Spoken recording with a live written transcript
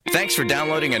Thanks for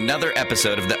downloading another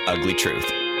episode of The Ugly Truth.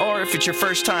 Or if it's your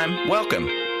first time, welcome.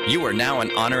 You are now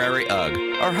an honorary UG,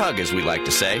 or Hug as we like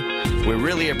to say. We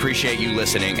really appreciate you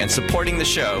listening and supporting the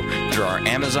show through our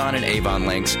Amazon and Avon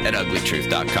links at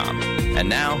uglytruth.com. And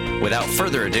now, without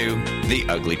further ado, The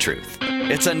Ugly Truth.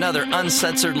 It's another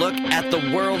uncensored look at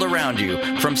the world around you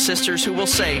from sisters who will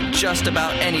say just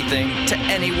about anything to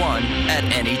anyone at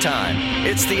any time.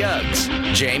 It's the Uggs.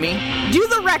 Jamie? Do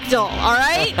the rectal, all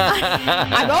right?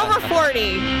 I'm over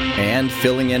 40. And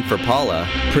filling in for Paula,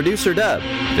 producer Dub.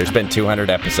 There's been 200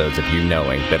 episodes of you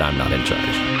knowing that I'm not in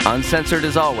charge. Uncensored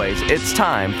as always, it's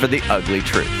time for The Ugly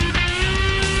Truth.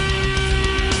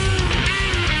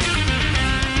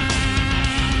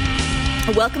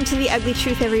 Welcome to The Ugly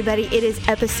Truth, everybody. It is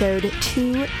episode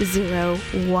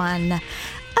 201.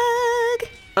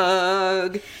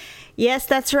 Ugh. Yes,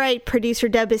 that's right. Producer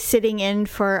Deb is sitting in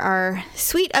for our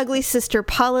sweet, ugly sister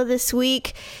Paula this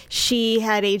week. She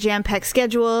had a jam-packed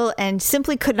schedule and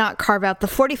simply could not carve out the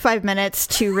 45 minutes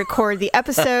to record the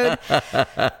episode.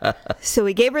 So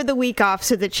we gave her the week off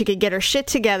so that she could get her shit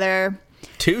together.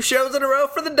 2 shows in a row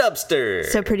for the Dubster.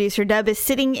 So producer Deb is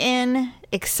sitting in,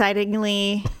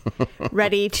 excitingly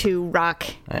ready to rock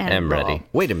and I am roll. ready.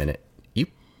 Wait a minute.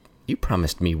 You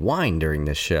promised me wine during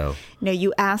this show. No,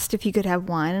 you asked if you could have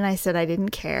wine, and I said I didn't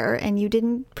care, and you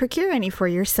didn't procure any for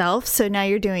yourself, so now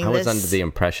you're doing this. I was under the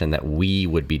impression that we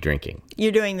would be drinking.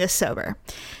 You're doing this sober.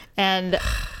 And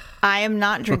I am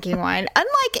not drinking wine.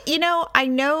 Unlike, I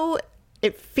know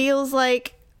it feels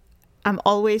like I'm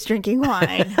always drinking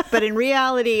wine, but in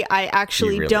reality, I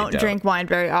actually really don't drink wine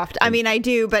very often. I mean, I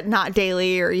do, but not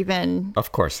daily or even...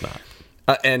 Of course not.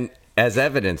 And as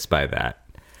evidenced by that,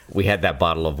 we had that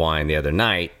bottle of wine the other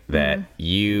night that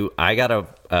I got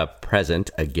a present,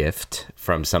 a gift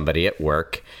from somebody at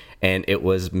work, and it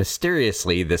was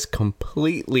mysteriously this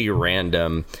completely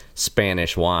random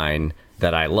Spanish wine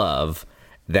that I love,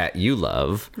 that you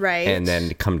love. Right. And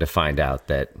then come to find out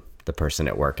that the person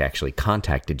at work actually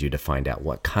contacted you to find out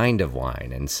what kind of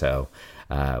wine. And so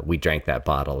we drank that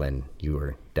bottle, and you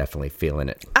were definitely feeling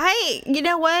it. You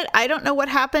know what? I don't know what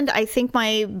happened. I think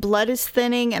my blood is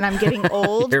thinning and I'm getting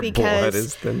old. Your because blood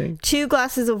is thinning? 2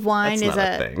 glasses of wine That's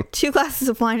not a thing. 2 glasses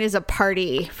of wine is a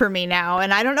party for me now.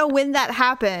 And I don't know when that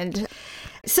happened.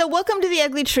 So welcome to The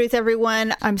Ugly Truth,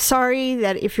 everyone. I'm sorry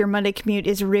that if your Monday commute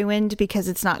is ruined because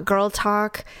it's not girl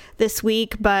talk this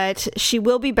week, but she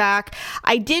will be back.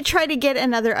 I did try to get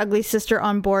another ugly sister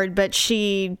on board, but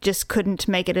she just couldn't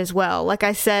make it as well. Like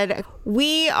I said,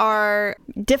 we are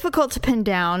difficult to pin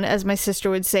down, as my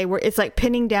sister would say. It's like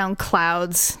pinning down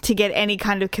clouds to get any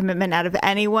kind of commitment out of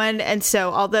anyone. And so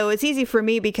although it's easy for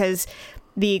me because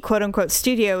the quote-unquote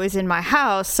studio is in my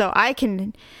house, so I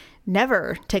can...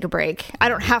 never take a break. I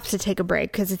don't have to take a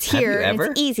break because it's here and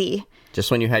it's easy. Just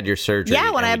when you had your surgery?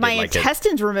 Yeah, when I had my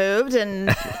intestines removed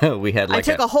and we had I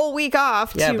took a whole week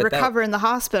off to recover in the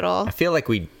hospital. I feel like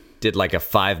we did like a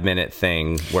 5-minute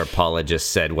thing where Paula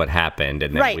just said what happened,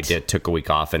 and then we took a week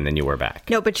off, and then you were back.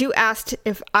 No, but you asked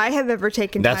if I have ever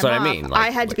taken time off. That's what I mean. I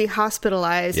had to be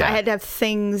hospitalized. Yeah. I had to have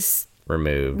things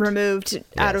removed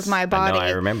out of my body.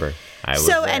 I remember.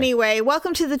 Anyway,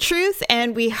 welcome to The Truth,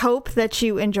 and we hope that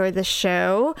you enjoy the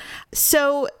show.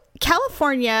 So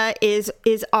California is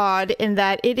odd in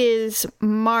that it is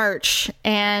March,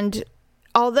 and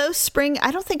although spring,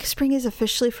 I don't think spring is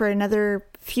officially for another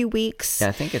few weeks. Yeah,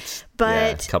 I think it's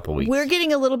a couple weeks. We're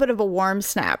getting a little bit of a warm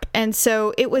snap. And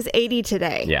so it was 80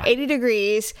 today, 80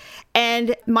 degrees.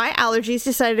 And my allergies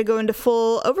decided to go into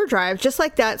full overdrive just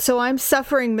like that. So I'm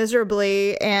suffering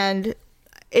miserably, and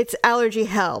it's allergy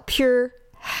hell, pure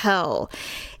hell.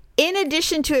 In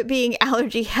addition to it being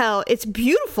allergy hell, it's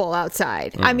beautiful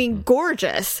outside. I mean,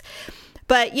 gorgeous.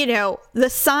 But, the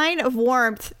sign of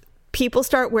warmth, people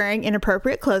start wearing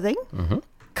inappropriate clothing.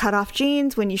 Cut-off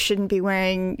jeans when you shouldn't be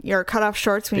wearing your cut-off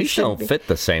shorts when you shouldn't be. These don't fit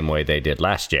the same way they did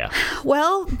last year.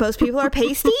 Well, most people are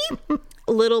pasty,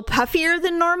 a little puffier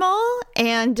than normal,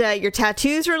 and your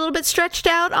tattoos are a little bit stretched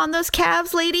out on those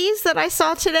calves, ladies, that I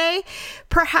saw today.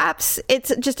 Perhaps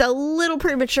it's just a little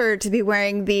premature to be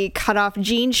wearing the cut-off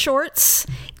jean shorts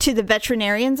to the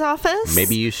veterinarian's office.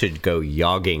 Maybe you should go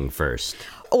jogging first.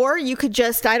 Or you could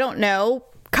just, I don't know,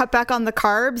 cut back on the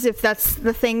carbs if that's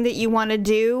the thing that you want to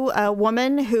do. A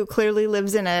woman who clearly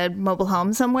lives in a mobile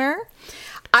home somewhere.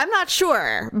 I'm not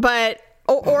sure, but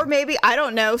or maybe, I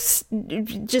don't know,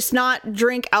 just not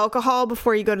drink alcohol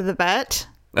before you go to the vet.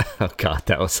 Oh God,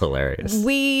 that was hilarious.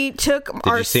 We took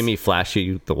Did you see me flash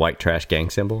you the white trash gang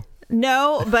symbol?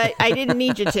 No, but I didn't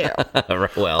need you to.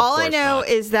 Well, all I know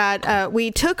is that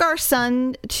we took our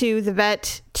son to the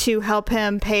vet to help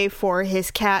him pay for his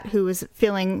cat who was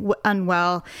feeling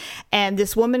unwell. And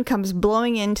this woman comes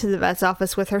blowing into the vet's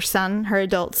office with her son, her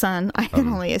adult son. I can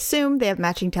only assume they have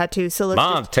matching tattoos. So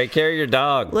Mom, take care of your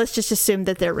dog. let's just assume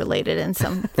that they're related in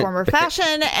some form or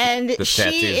fashion. And The she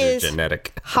tattoos is are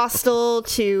genetic. hostile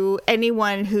to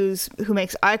anyone who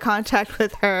makes eye contact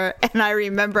with her. And I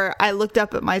remember I looked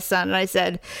up at my son and I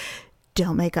said,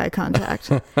 don't make eye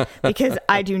contact, because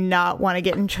I do not want to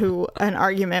get into an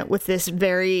argument with this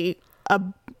very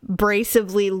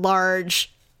abrasively large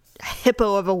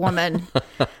hippo of a woman.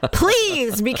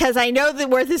 Please, because I know that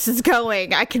where this is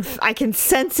going. I can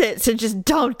sense it, so just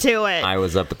don't do it. I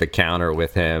was up at the counter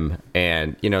with him,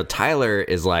 and Tyler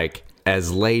is like as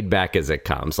laid back as it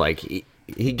comes. Like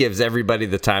he gives everybody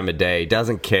the time of day,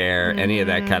 doesn't care, any of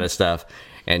that kind of stuff.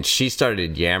 And she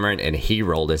started yammering, and he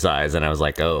rolled his eyes, and I was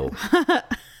like, oh,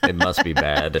 it must be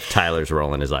bad if Tyler's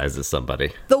rolling his eyes at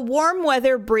somebody. The warm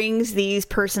weather brings these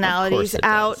personalities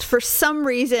out. Does. For some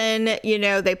reason,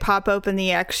 they pop open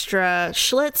the extra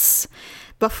Schlitz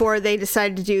before they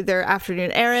decide to do their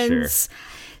afternoon errands. Sure.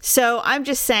 So I'm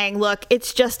just saying, look,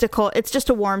 it's just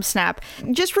a warm snap.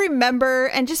 Just remember,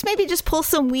 and maybe pull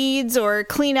some weeds or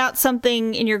clean out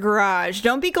something in your garage.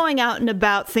 Don't be going out and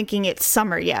about thinking it's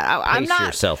summer yet. I'm Pace not.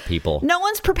 yourself, people. No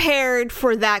one's prepared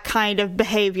for that kind of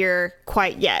behavior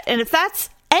quite yet. And if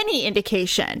that's any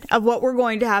indication of what we're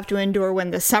going to have to endure when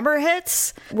the summer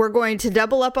hits, we're going to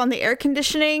double up on the air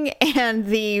conditioning and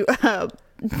the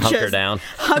Hunker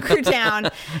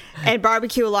down and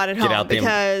barbecue a lot at home,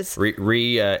 because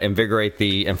reinvigorate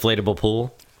the inflatable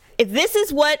pool. if this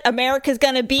is what America's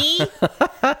gonna be,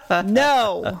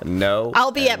 no,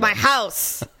 I'll be at my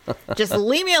house. Just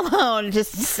leave me alone.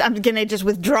 I'm gonna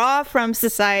withdraw from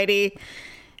society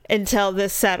until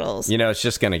this settles. It's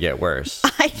just gonna get worse.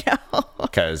 I know,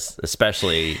 because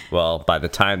especially by the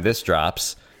time this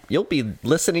drops, you'll be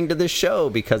listening to this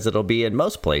show, because it'll be in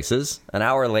most places an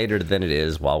hour later than it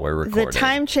is while we're recording. The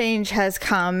time change has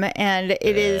come, and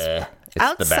it is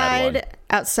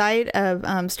outside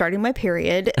of starting my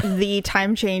period. The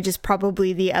time change is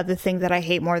probably the other thing that I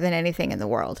hate more than anything in the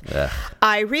world.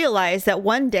 I realize that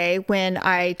one day when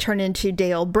I turn into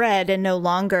day-old bread and no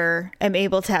longer am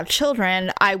able to have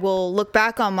children, I will look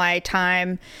back on my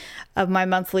time of my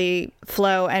monthly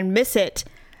flow and miss it.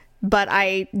 But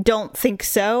I don't think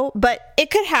so. But it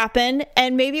could happen.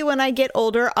 And maybe when I get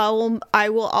older, I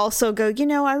will also go,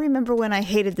 I remember when I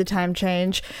hated the time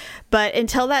change. But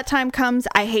until that time comes,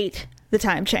 I hate the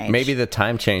time change. Maybe the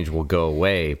time change will go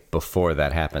away before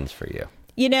that happens for you.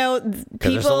 Because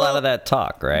there's a lot of that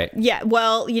talk, right? Yeah.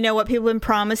 Well, what people have been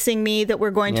promising me that we're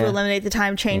going to eliminate the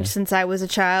time change since I was a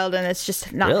child, and it's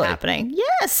just not happening.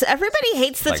 Yes. Everybody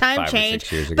hates the time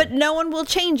change, but no one will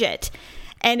change it.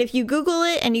 And if you Google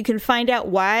it and you can find out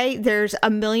why, there's a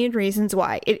million reasons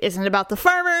why. It isn't about the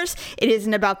farmers. It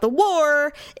isn't about the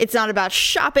war. It's not about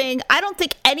shopping. I don't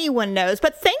think anyone knows.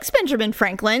 But thanks, Benjamin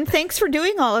Franklin. Thanks for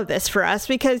doing all of this for us,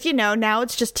 because, now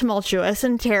it's just tumultuous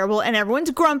and terrible, and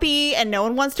everyone's grumpy and no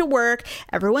one wants to work.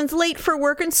 Everyone's late for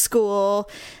work and school.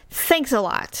 Thanks a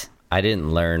lot. I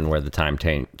didn't learn where the time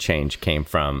change came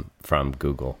from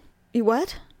Google. You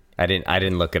what? I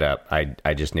didn't look it up.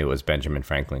 I just knew it was Benjamin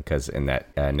Franklin, because in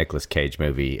that Nicolas Cage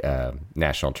movie,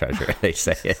 National Treasure, they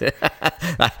say it.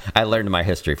 I learned my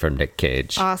history from Nick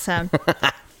Cage. Awesome.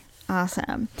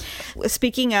 Awesome.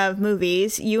 Speaking of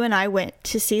movies, you and I went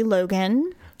to see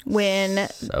Logan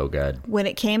so good when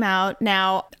it came out.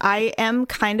 Now, I am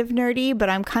kind of nerdy, but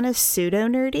I'm kind of pseudo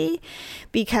nerdy,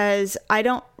 because I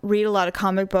don't read a lot of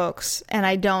comic books and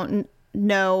I don't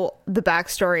know the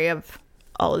backstory of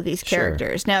all of these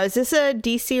characters. Sure. Now, is this a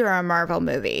DC or a Marvel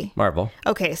movie? Marvel.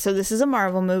 Okay, so this is a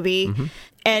Marvel movie. Mm-hmm.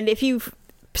 And if you've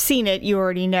seen it, you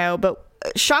already know. But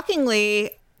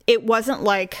shockingly, it wasn't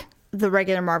like the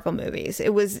regular Marvel movies. It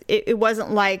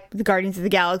wasn't like the Guardians of the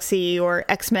Galaxy or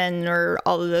X-Men or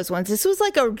all of those ones. This was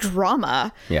like a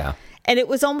drama. Yeah. And it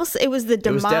was the demise. It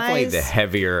was definitely the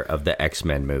heavier of the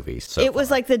X-Men movies. It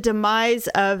was like the demise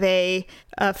of a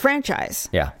franchise.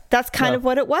 Yeah. That's kind of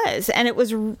what it was. And it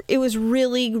was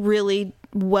really, really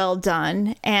well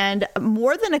done. And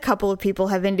more than a couple of people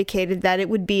have indicated that it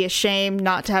would be a shame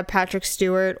not to have Patrick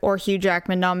Stewart or Hugh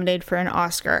Jackman nominated for an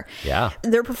Oscar. Yeah.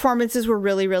 Their performances were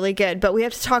really, really good. But we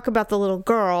have to talk about the little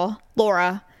girl,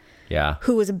 Laura. Yeah.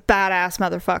 Who was a badass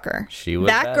motherfucker. She was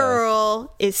That badass.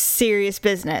 Girl is serious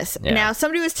business. Yeah. Now,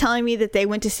 somebody was telling me that they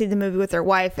went to see the movie with their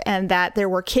wife and that there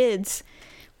were kids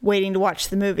waiting to watch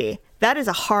the movie. That is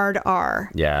a hard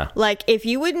R. Yeah. Like, if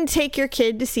you wouldn't take your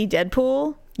kid to see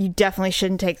Deadpool, you definitely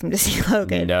shouldn't take them to see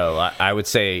Logan. No, I would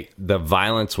say the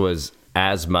violence was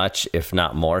as much, if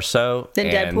not more so, than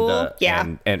Deadpool.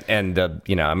 And the,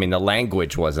 you know, I mean, the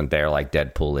language wasn't there like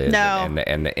Deadpool is, No.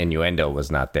 and the innuendo was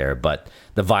not there, but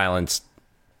the violence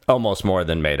almost more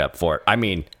than made up for it. I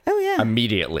mean,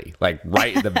 immediately, like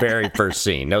right in the very first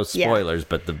scene. No spoilers,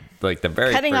 but the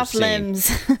very cutting first off limbs.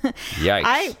 Yikes!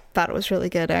 I thought it was really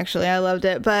good. Actually, I loved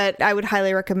it, but I would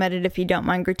highly recommend it if you don't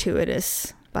mind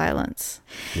gratuitous violence.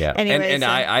 Yeah. Anyways, and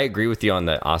I agree with you on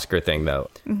the Oscar thing, though.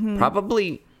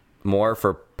 Probably more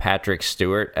for Patrick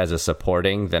Stewart as a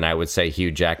supporting than I would say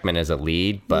Hugh Jackman as a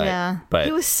lead. But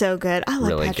he was so good. I love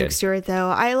really Patrick good. Stewart, though.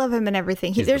 I love him in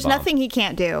everything. There's the bomb. nothing he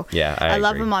can't do. Yeah, I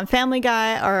love agree. him on Family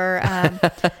Guy or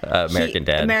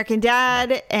American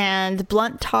Dad. And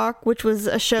Blunt Talk, which was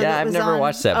a show that I've was never on.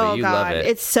 watched that, but oh, you God. love it.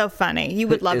 It's so funny. You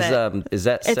would love it. Is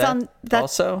that It's Seth on that,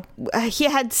 also? He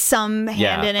had some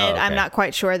hand in it. Oh, okay. I'm not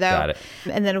quite sure, though. Got it.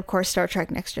 And then, of course, Star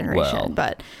Trek Next Generation. Well,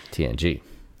 but TNG.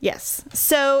 yes.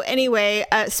 So anyway,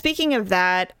 speaking of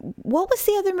that, what was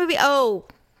the other movie? Oh,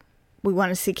 we want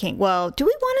to see King. Well, do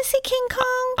we want to see King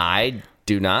Kong? I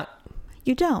do not.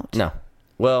 You don't. No.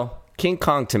 Well, King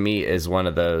Kong to me is one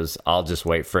of those, I'll just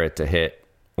wait for it to hit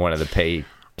one of the pay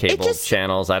cable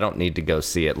channels. I don't need to go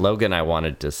see it. Logan, I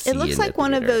wanted to see. It looks in like the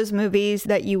one of theater. those movies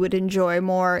that you would enjoy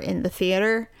more in the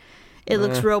theater. It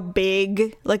looks real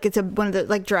big, like it's one of the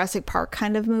like Jurassic Park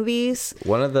kind of movies.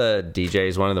 One of the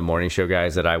DJs, one of the morning show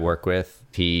guys that I work with,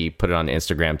 he put it on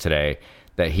Instagram today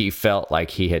that he felt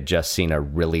like he had just seen a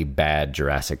really bad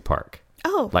Jurassic Park.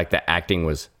 Oh. Like the acting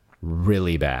was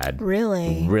really bad.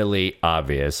 Really? Really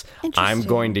obvious. I'm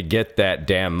going to get that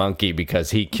damn monkey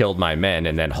because he killed my men,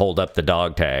 and then hold up the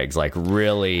dog tags. Like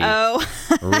really,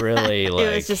 really like.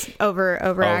 It was just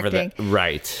overacting.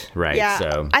 Right. Yeah,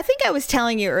 So I think I was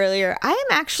telling you earlier, I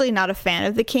am actually not a fan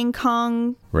of the King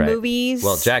Kong movies.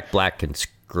 Well, Jack Black can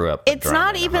screw up the It's drama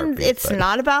not in a even, heartbeat, it's but-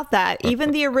 not about that.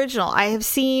 Even the original, I have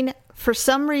seen, for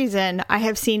some reason, I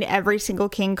have seen every single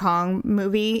King Kong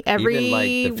movie. Every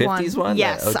Even, like, the 50s one?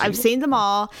 Yes, The OG I've seen them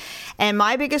all. And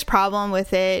my biggest problem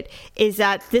with it is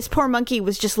that this poor monkey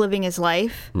was just living his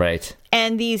life. Right.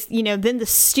 And these, then the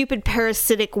stupid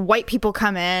parasitic white people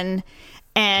come in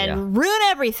and ruin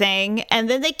everything, and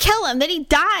then they kill him. Then he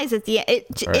dies at the end.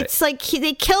 It's like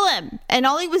they kill him, and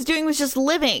all he was doing was just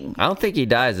living. I don't think he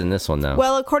dies in this one, though.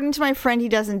 Well, according to my friend, he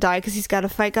doesn't die because he's got to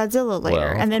fight Godzilla later,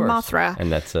 Well, and then course. Mothra. And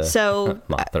that's so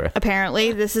Mothra.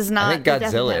 Apparently, this is not. I think the death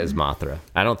of Godzilla him. is Mothra.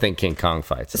 I don't think King Kong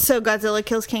fights him. So Godzilla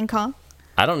kills King Kong.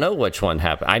 I don't know which one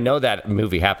happened. I know that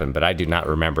movie happened, but I do not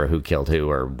remember who killed who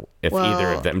or if either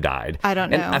of them died. I don't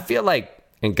know. And I feel like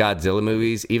in Godzilla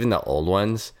movies, even the old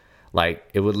ones, like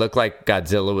it would look like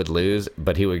Godzilla would lose,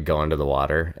 but he would go under the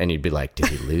water, and you'd be like, "Did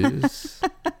he lose,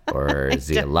 or is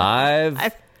he alive?"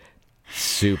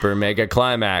 Super mega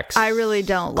climax. I really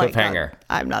don't like Cliffhanger.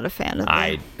 I'm not a fan of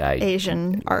the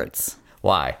Asian arts.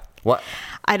 Why? What?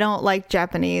 I don't like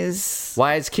Japanese.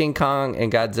 Why is King Kong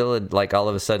and Godzilla like all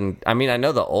of a sudden? I mean, I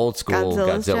know the old school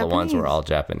Godzilla's Godzilla ones were Japanese. all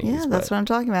Japanese. Yeah, that's but what I'm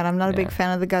talking about. I'm not a big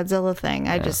fan of the Godzilla thing.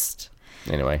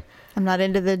 Anyway. I'm not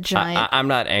into the giant. I'm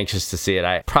not anxious to see it.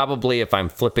 I probably, if I'm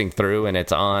flipping through and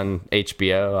it's on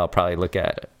HBO, I'll probably look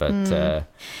at it. But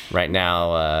right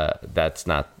now, that's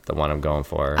not the one I'm going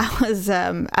for. I was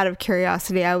out of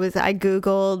curiosity. I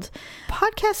Googled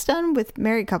podcast done with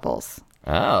married couples.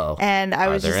 Oh, And I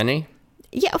was Are there any?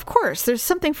 Yeah, of course. There's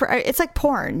something for. It's like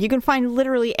porn. You can find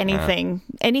literally anything,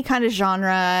 any kind of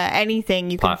genre,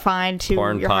 anything you can find to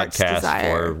porn your heart's podcast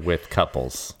desire. or with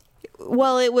couples.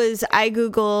 Well, I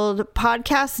Googled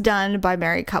podcasts done by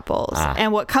married couples.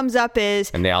 And what comes up is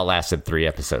And they all lasted 3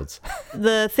 episodes.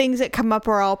 the things that come up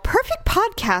are all perfect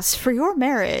podcasts for your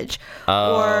marriage.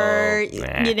 Or,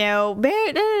 marriage.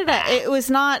 It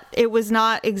was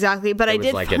not exactly, but I It was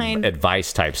did like find.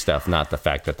 advice type stuff, not the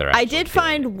fact that they're I actually did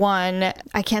find one.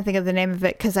 I can't think of the name of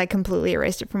it because I completely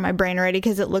erased it from my brain already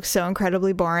because it looks so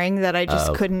incredibly boring that I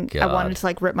just couldn't. I God. wanted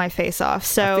to rip my face off.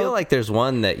 So I feel like there's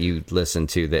one that you listen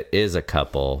to that is a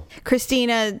couple.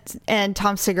 Christina and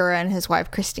Tom Segura and his wife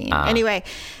Christine. Anyway,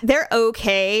 they're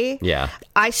okay. Yeah.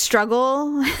 I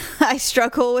struggle. I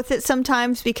struggle with it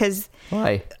sometimes because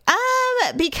Why?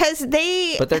 because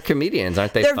But they're comedians,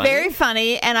 aren't they? they're funny? very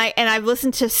funny, and I've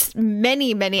listened to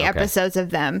many episodes of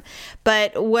them.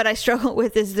 But what I struggle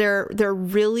with is they're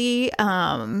really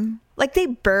like they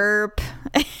burp,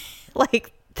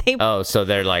 like they. Oh, so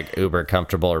they're like uber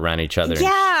comfortable around each other.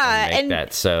 Yeah, and make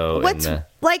that so.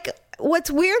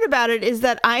 What's weird about it is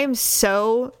that I'm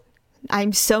so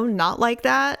not like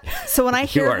that. So when I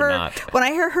hear are her, not. when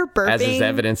I hear her burping, As is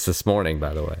evidence this morning,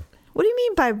 by the way. What do you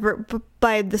mean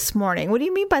by this morning? What do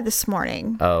you mean by this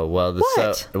morning? Oh, well,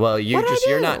 What?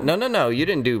 you're not, no, you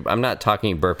didn't do, I'm not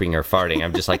talking burping or farting.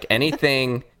 I'm just like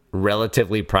anything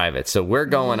relatively private. So we're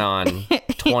going on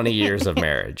 20 years of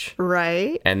marriage.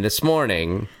 Right. And this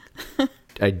morning,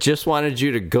 I just wanted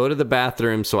you to go to the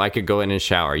bathroom so I could go in and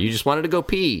shower. You just wanted to go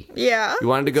pee. Yeah. You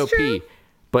wanted to go it's true. pee,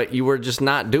 but you were just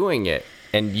not doing it.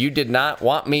 And you did not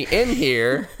want me in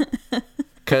here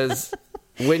because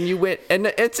when you went, and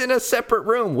it's in a separate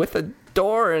room with a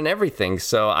door and everything.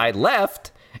 So I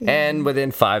left, and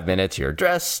within 5 minutes, you're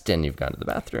dressed and you've gone to the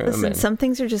bathroom. Listen, some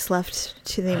things are just left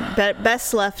to the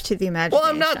best left to the imagination.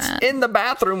 Well, I'm not in the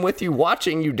bathroom with you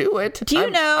watching you do it. Do you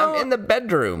know? I'm in the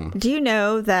bedroom. Do you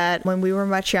know that when we were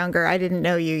much younger, I didn't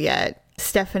know you yet,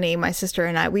 Stephanie, my sister,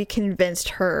 and I, we convinced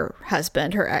her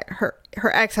husband, her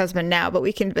ex-husband now, but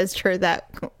we convinced her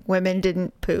that women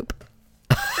didn't poop.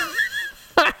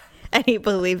 And he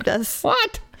believed us.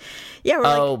 What? Yeah.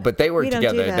 We're But they were we don't do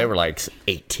together. that. They were like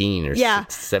 18 or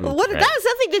 17. What? Right? That has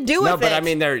nothing to do with it. No, but I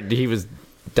mean, he was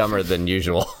dumber than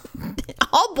usual.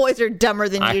 All boys are dumber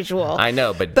than usual. I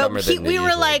know, but dumber than the we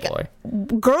usual were like, boy.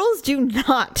 girls do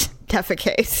not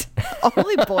defecate.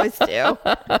 Only boys do.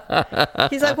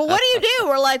 He's like, well, what do you do?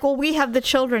 We're like, well, we have the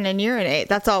children and urinate.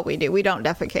 That's all we do. We don't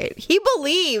defecate.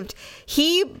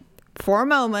 He for a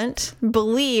moment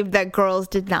believed that girls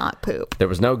did not poop. There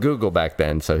was no Google back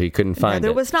then, so he couldn't find No,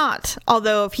 there it. was not.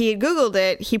 Although if he had Googled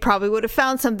it, he probably would have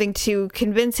found something to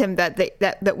convince him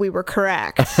that we were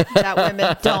correct, that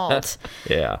women don't.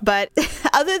 Yeah. But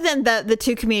other than the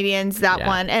two comedians, that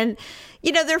one, and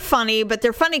they're funny, but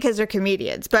they're funny because they're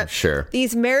comedians. But Sure.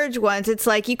 these marriage ones, it's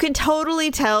like you can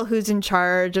totally tell who's in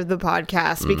charge of the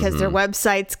podcast because their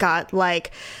website's got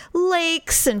like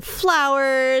lakes and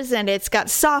flowers and it's got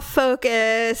soft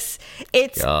focus.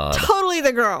 It's totally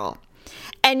the girl.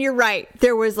 And you're right.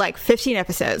 There was like 15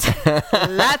 episodes.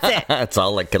 That's it. That's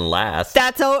all it can last.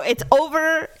 It's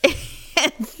over.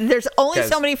 There's only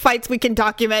so many fights we can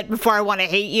document before I want to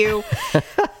hate you.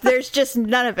 There's just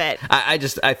none of it.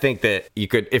 I think that you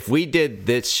could, if we did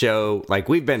this show, like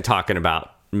we've been talking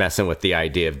about messing with the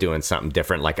idea of doing something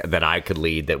different, like that I could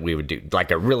lead, that we would do like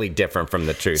a really different from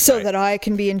the truth. So right? that I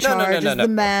can be in charge as the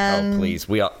man. Oh, please.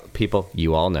 People,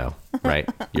 you all know, right?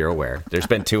 You're aware. There's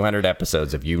been 200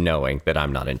 episodes of you knowing that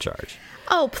I'm not in charge.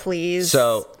 Oh, please.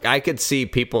 So I could see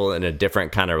people in a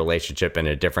different kind of relationship, in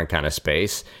a different kind of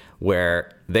space,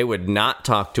 where they would not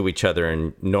talk to each other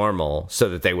in normal so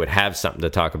that they would have something to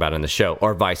talk about in the show,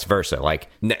 or vice versa. Like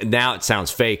now it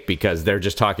sounds fake because they're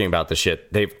just talking about the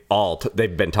shit they've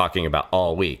been talking about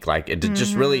all week. Like it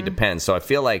just really depends. So I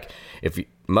feel like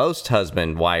most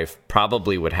husband wife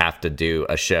probably would have to do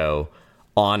a show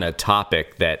on a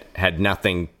topic that had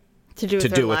nothing to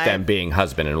do with them being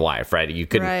husband and wife, right? You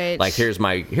couldn't like,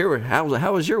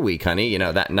 how was your week, honey?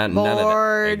 None of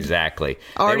that. Exactly.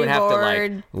 Already they would have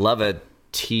bored. to like love a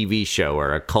TV show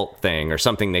or a cult thing or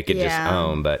something they could just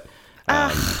own. But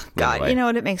God, anyway. you know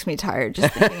what? It makes me tired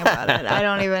just thinking about it. I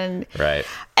don't even. Right.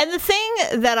 And the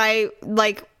thing that I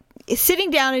like,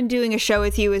 sitting down and doing a show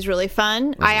with you is really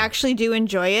fun. I actually do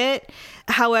enjoy it.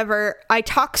 However, I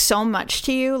talk so much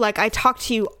to you. Like I talk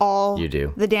to you all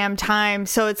the damn time.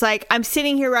 So it's like I'm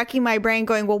sitting here racking my brain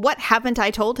going, well, what haven't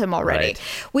I told him already? Right.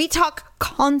 We talk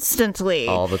constantly.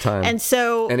 All the time. And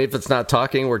so... And if it's not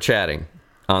talking, we're chatting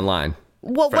online.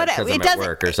 Well, whatever. It doesn't...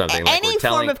 work or something. Any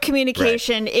form of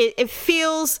communication, right. it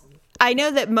feels... I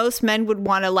know that most men would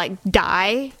want to like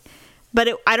die, but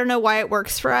I don't know why it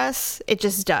works for us. It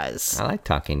just does. I like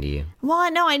talking to you. Well,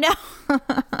 I know.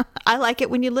 I like it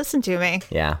when you listen to me.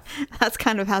 Yeah. That's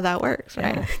kind of how that works,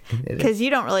 right? Because you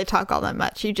don't really talk all that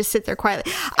much. You just sit there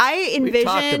quietly. We've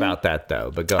talked about that,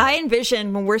 though, but go ahead. I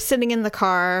envision when we're sitting in the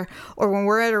car or when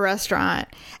we're at a restaurant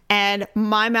and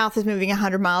my mouth is moving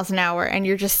 100 miles an hour and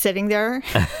you're just sitting there.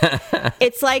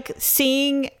 It's like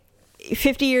seeing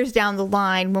 50 years down the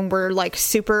line when we're like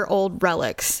super old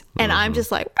relics. And I'm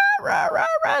just like... Rah, rah,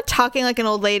 rah, talking like an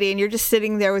old lady, and you're just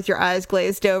sitting there with your eyes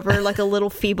glazed over like a little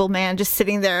feeble man just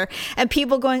sitting there, and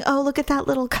people going, oh, look at that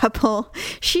little couple,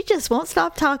 she just won't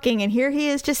stop talking, and here he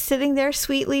is just sitting there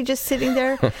sweetly, just sitting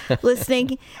there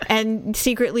listening, and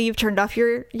secretly you've turned off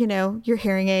your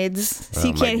hearing aids, so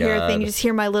you can't hear a thing. You just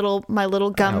hear my little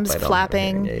gums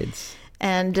flapping.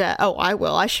 And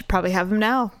I should probably have them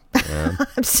now. Yeah.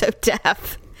 I'm so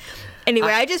deaf.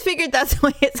 Anyway, I just figured that's the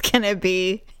way it's gonna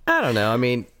be. I don't know. I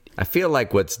mean, I feel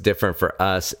like what's different for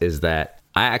us is that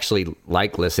I actually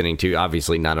like listening to you,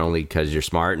 obviously, not only because you're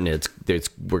smart and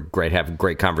we're great, have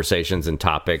great conversations and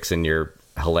topics and you're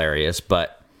hilarious,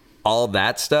 but all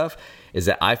that stuff is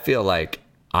that I feel like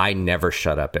I never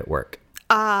shut up at work.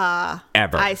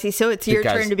 Ever. I see. So it's your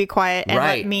Because- turn to be quiet and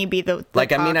right. let me be the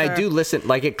Like, I mean, I talker. do listen,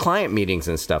 like at client meetings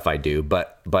and stuff I do,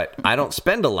 but I don't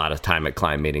spend a lot of time at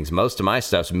client meetings. Most of my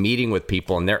stuff's meeting with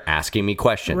people and they're asking me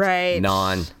questions. Right.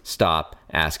 Non-stop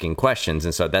asking questions.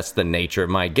 And so that's the nature of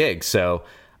my gig. So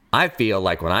I feel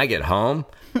like when I get home,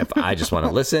 if I just want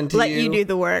to listen to Let you do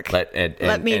the work. Let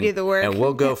me do the work. And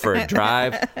we'll go for a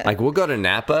drive. Like, we'll go to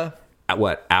Napa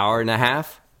at hour and a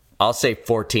half? I'll say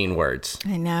 14 words.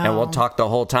 I know. And we'll talk the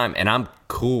whole time. And I'm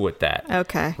cool with that.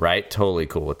 Okay. Right? Totally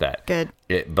cool with that. Good.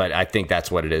 But I think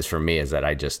that's what it is for me, is that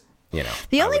I just, The I only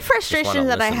would just wanna frustration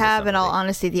that I listen to have, in all somebody.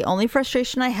 honesty, the only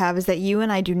frustration I have is that you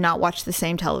and I do not watch the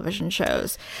same television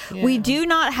shows. We do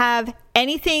not have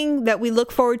anything that we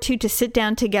look forward to sit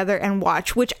down together and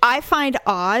watch, which I find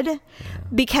odd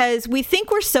because we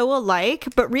think we're so alike,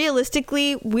 but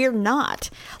realistically, we're not.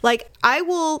 Like, I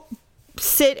will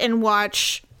sit and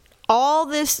watch all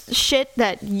this shit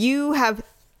that you have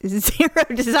zero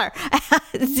desire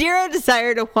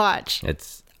to watch.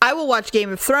 I will watch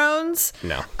Game of Thrones.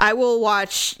 No. I will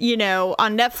watch,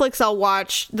 on Netflix, I'll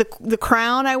watch The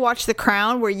Crown. I watch The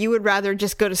Crown, where you would rather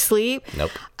just go to sleep.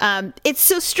 Nope. It's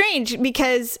so strange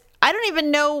because I don't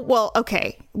even know. Well,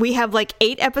 okay. We have like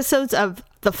 8 episodes of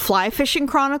The Fly Fishing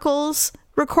Chronicles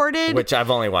recorded. Which I've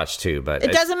only watched 2, but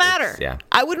It doesn't matter. Yeah.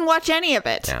 I wouldn't watch any of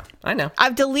it. Yeah. I know.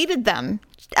 I've deleted them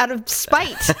out of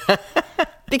spite.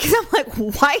 Because I'm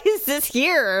like, why is this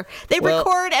here? They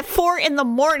record at 4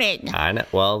 a.m. I know.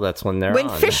 Well, that's when they're When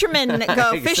on. fishermen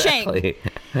go fishing. Exactly.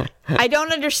 I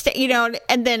don't understand,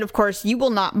 and then of course you will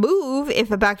not move if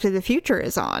a Back to the Future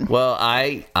is on. Well,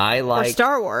 I like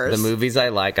Star Wars. The movies I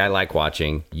like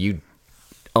watching. You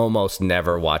almost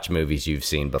never watch movies you've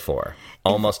seen before.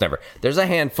 Almost never. There's a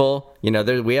handful.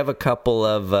 We have a couple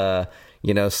of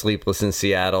Sleepless in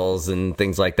Seattle's and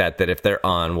things like that if they're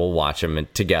on, we'll watch them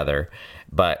together.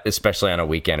 But especially on a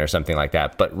weekend or something like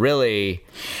that. But really,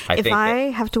 If I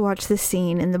have to watch the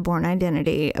scene in The Bourne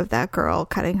Identity of that girl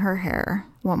cutting her hair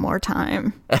one more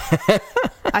time,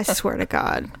 I swear to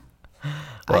God.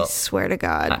 Well, I swear to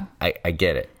God. I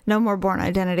get it. No more Bourne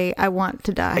Identity. I want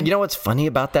to die. You know what's funny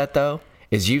about that, though?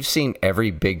 Is you've seen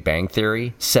every Big Bang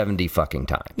Theory 70 fucking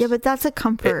times. Yeah, but that's a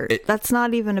comfort. That's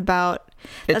not even about...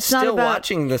 It's still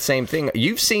watching the same thing.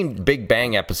 You've seen Big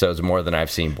Bang episodes more than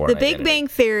I've seen Bourne Identity. The Big Bang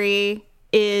Theory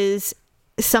is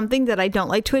something that I don't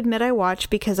like to admit I watch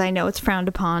because I know it's frowned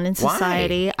upon in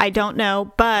society. Why? I don't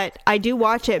know, but I do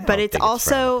watch it. But it's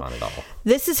also...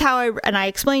 This is how I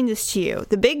explained this to you.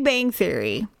 The Big Bang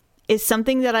Theory is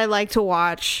something that I like to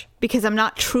watch because I'm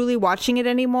not truly watching it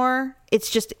anymore.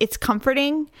 It's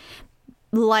comforting,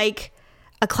 like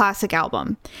a classic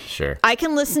album. Sure. I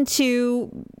can listen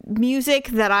to music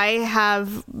that I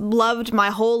have loved my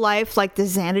whole life, like the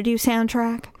Xanadu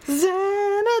soundtrack.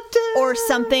 Or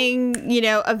something,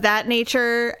 of that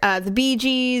nature, the Bee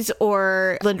Gees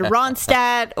or Linda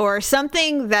Ronstadt or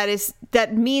something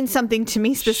that means something to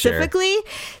me specifically,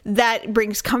 that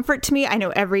brings comfort to me. I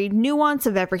know every nuance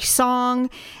of every song.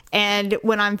 And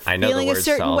when I'm feeling a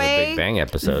certain way, Big Bang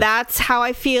episode. That's how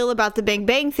I feel about the Big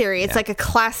Bang Theory. It's like a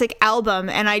classic album.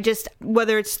 And I just,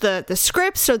 whether it's the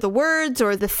scripts or the words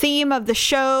or the theme of the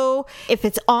show, if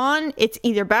it's on, it's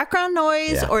either background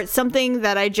noise or it's something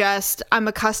that I'm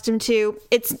accustomed to.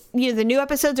 It's, the new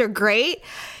episodes are great,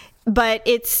 but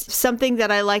it's something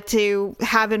that I like to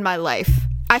have in my life.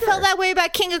 I felt that way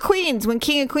about King of Queens when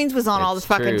King of Queens was on all the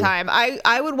fucking time.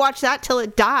 I would watch that till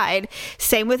it died.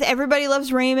 Same with Everybody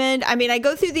Loves Raymond. I mean, I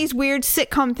go through these weird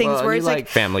sitcom things where it's like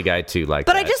Family Guy too, but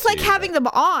I just like having them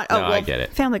on. No, I get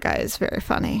it. Family Guy is very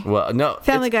funny. Well, no,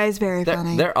 Family Guy is very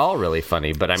funny. They're all really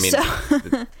funny, but I mean,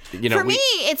 for me,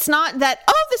 it's not that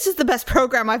this is the best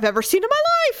program I've ever seen in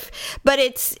my life, but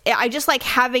I just like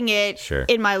having it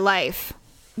in my life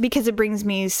because it brings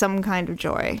me some kind of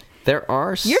joy. There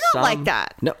are You're not like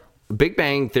that. No. Big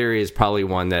Bang Theory is probably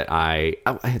one that I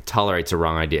tolerate's the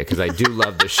wrong idea because I do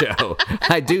love the show.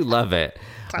 I do love it.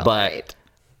 Tolerate.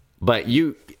 But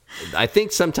I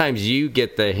think sometimes you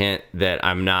get the hint that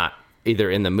I'm not either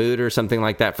in the mood or something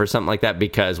like that for something like that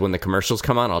because when the commercials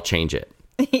come on, I'll change it.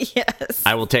 Yes.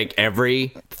 I will take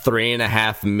every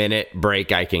 3.5 minute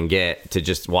break I can get to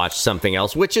just watch something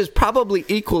else, which is probably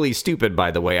equally stupid, by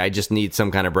the way. I just need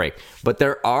some kind of break. But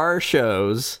there are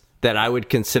shows that I would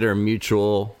consider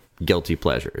mutual guilty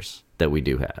pleasures that we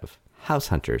do have. House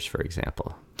Hunters, for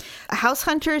example. House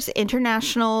Hunters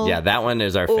International. Yeah, that one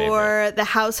is our favorite. Or the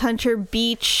House Hunter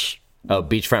Beach Oh,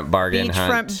 Beachfront Bargain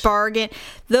Hunt. Beachfront Bargain.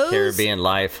 Those Caribbean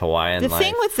Life, Hawaiian Life. The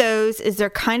thing with those is they're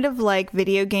kind of like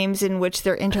video games in which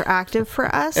they're interactive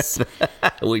for us.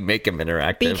 We make them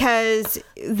interactive. Because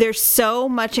there's so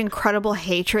much incredible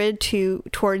hatred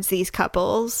towards these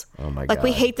couples. Oh my God. Like,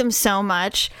 we hate them so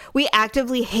much. We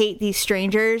actively hate these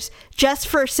strangers just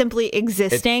for simply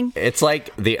existing. It's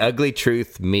like The Ugly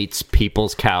Truth meets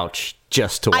People's Couch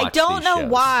just to watch. I don't these know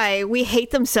shows. why we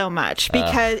hate them so much,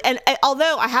 because and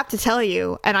although I have to tell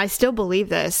you, and I still believe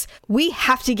this, we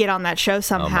have to get on that show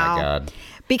somehow. Oh my God.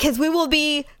 Because we will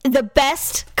be the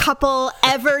best couple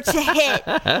ever to hit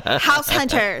House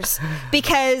Hunters.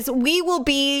 Because we will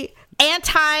be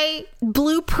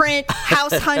anti-blueprint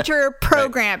House Hunter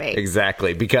programming. Right.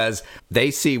 Exactly. Because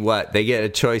they see what? They get a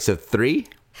choice of 3?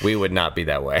 We would not be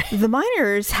that way. The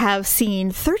miners have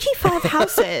seen 35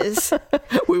 houses.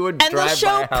 We would and they'll drive show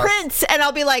by a house. prints, and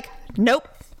I'll be like, nope.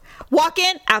 Walk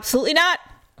in, absolutely not.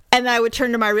 And then I would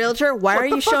turn to my realtor. Why are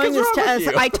you showing this to us?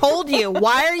 I told you.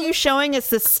 Why are you showing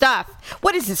us this stuff?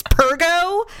 What is this,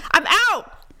 Pergo? I'm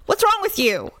out. What's wrong with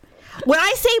you? When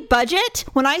I say budget,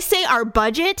 when I say our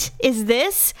budget is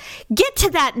this, get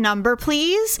to that number,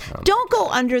 please. Don't go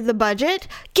under the budget.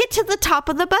 Get to the top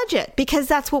of the budget, because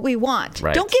that's what we want.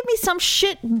 Right. Don't give me some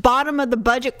shit bottom of the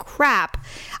budget crap.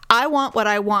 I want what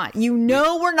I want. You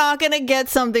know we're not going to get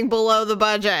something below the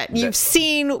budget. You've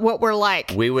seen what we're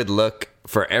like. We would look,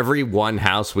 for every one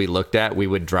house we looked at, we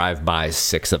would drive by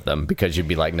 6 of them, because you'd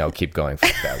be like, no, keep going.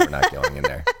 Fuck that. We're not going in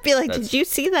there. Be like, did you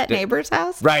see that neighbor's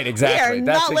house? Right, exactly. We are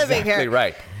That's not living exactly here.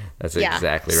 right. That's Yeah.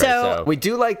 exactly right. So- So we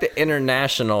do like the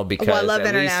international, because I love at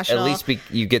international. least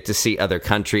you get to see other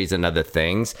countries and other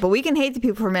things. But we can hate the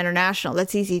people from international.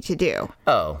 That's easy to do.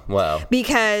 Oh, well.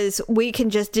 Because we can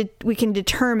just we can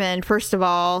determine, first of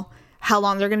all, how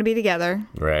long they're going to be together.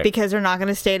 Right. Because they're not going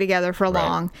to stay together for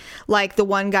long. Like the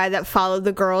one guy that followed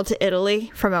the girl to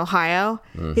Italy from Ohio.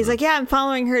 Mm-hmm. He's like, yeah, I'm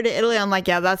following her to Italy. I'm like,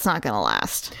 yeah, that's not going to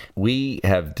last. We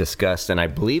have discussed, and I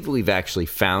believe we've actually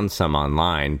found some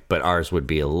online, but ours would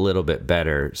be a little bit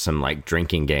better, some like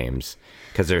drinking games.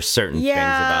 Because there's certain things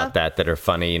about that are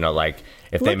funny, like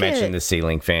if they mention the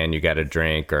ceiling fan, you got to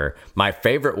drink. Or my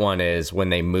favorite one is when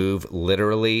they move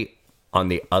literally on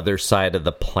the other side of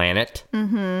the planet,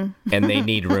 and they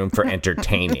need room for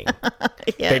entertaining.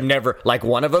 Yeah. They've never, like,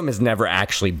 one of them has never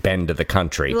actually been to the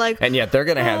country, and yet they're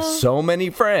going to have so many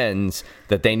friends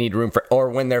that they need room for, or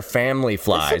when their family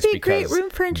flies, This would be great room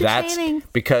for entertaining.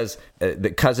 because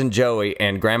the cousin Joey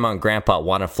and grandma and grandpa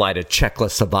want to fly to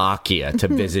Czechoslovakia to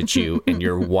visit you in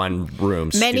your one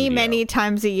room studio. Many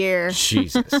times a year.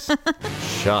 Jesus.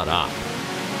 Shut up.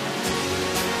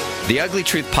 The Ugly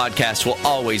Truth podcast will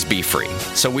always be free,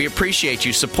 so we appreciate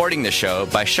you supporting the show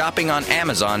by shopping on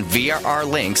Amazon via our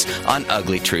links on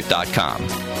uglytruth.com.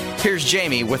 Here's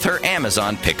Jamie with her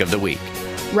Amazon pick of the week.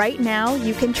 Right now,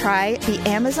 you can try the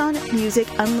Amazon Music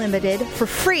Unlimited for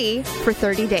free for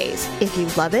 30 days. If you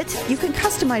love it, you can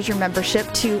customize your membership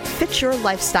to fit your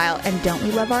lifestyle. And don't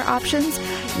we love our options?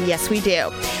 Yes, we do.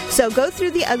 So go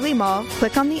through the Ugly Mall,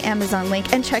 click on the Amazon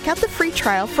link, and check out the free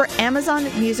trial for Amazon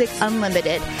Music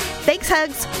Unlimited. Thanks,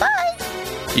 Hugs. Bye.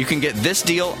 You can get this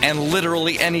deal and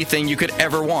literally anything you could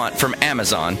ever want from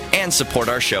Amazon and support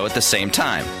our show at the same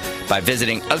time by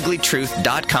visiting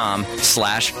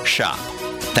uglytruth.com/shop.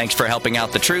 Thanks for helping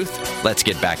out the truth. Let's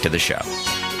get back to the show.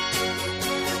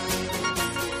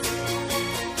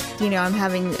 I'm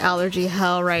having allergy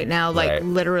hell right now,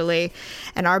 literally.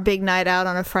 And our big night out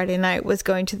on a Friday night was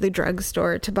going to the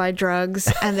drugstore to buy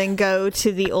drugs and then go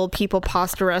to the old people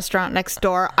pasta restaurant next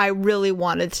door. I really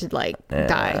wanted to die.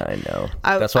 I know.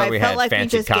 That's why we had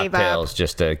fancy cocktails,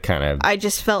 just to kind of. I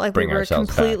just felt like we were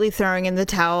completely throwing in the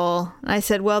towel. I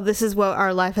said, well, this is what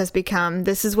our life has become.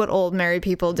 This is what old married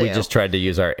people do. We just tried to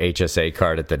use our HSA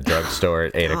card at the drugstore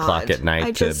at 8 o'clock at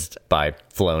night to buy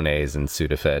Flonase and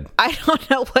Sudafed. I don't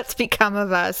know what's become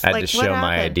of us. I had to show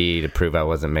my ID to prove I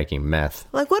wasn't making meth.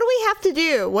 What do we have to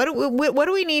do? What do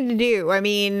we need to do? I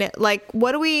mean,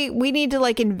 what do we need to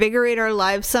invigorate our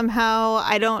lives somehow?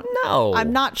 I don't know.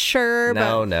 I'm not sure.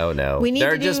 No.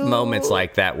 There are to just moments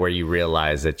like that where you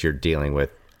realize that you're dealing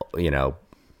with,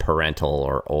 parental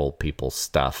or old people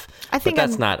stuff. But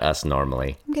that's not us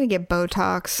normally. I'm going to get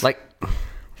Botox. I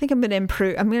think I'm going to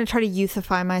improve. I'm going to try to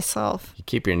youthify myself. You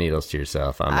keep your needles to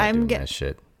yourself. I'm not doing that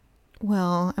shit.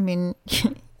 Well, I mean...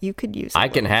 You could use. I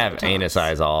can have Botox. Anus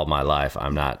eyes all my life.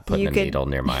 I'm not putting a needle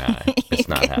near my eye. It's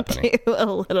not happening. Do a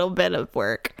little bit of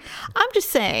work. I'm just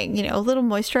saying, a little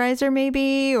moisturizer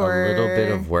maybe, or a little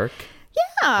bit of work.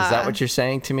 Yeah. Is that what you're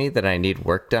saying to me? That I need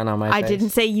work done on my face? I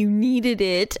didn't say you needed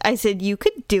it. I said you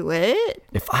could do it.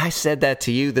 If I said that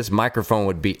to you, this microphone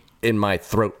would be in my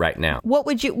throat right now. What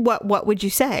would you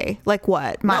say? Like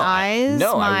what? My eyes?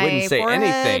 No, my I wouldn't say forehead?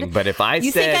 anything. But if I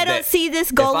you said think I don't see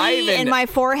this gully in my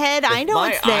forehead? I know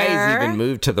it's there. If my eyes even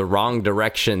moved to the wrong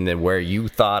direction than where you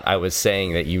thought I was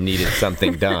saying that you needed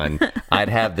something done, I'd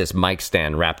have this mic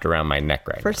stand wrapped around my neck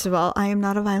right First of all, I am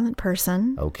not a violent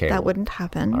person. Okay. That wouldn't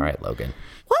happen. now. All right, Logan.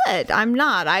 What? I'm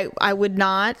not. I would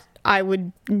not. I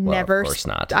would never. Of course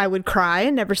not. I would cry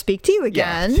and never speak to you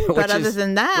again. Yeah. But other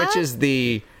than that, which is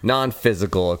the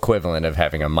non-physical equivalent of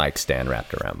having a mic stand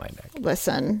wrapped around my neck.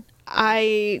 listen,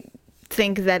 I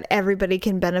think that everybody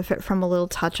can benefit from a little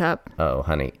touch up. Oh,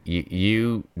 honey,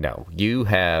 you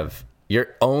have your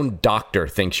own doctor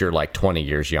thinks you're like 20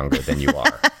 years younger than you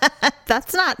are.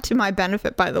 That's not to my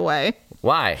benefit, by the way.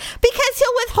 Why? Because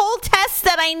he'll withhold tests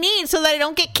that I need so that I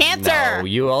don't get cancer. No,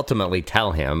 you ultimately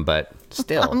tell him, but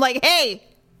still. I'm like, hey,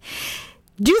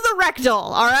 do the rectal,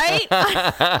 all right?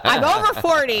 I'm over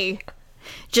 40.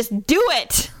 Just do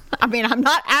it. I mean, I'm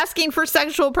not asking for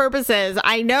sexual purposes.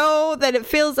 I know that it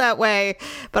feels that way,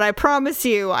 but I promise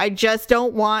you, I just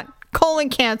don't want colon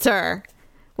cancer.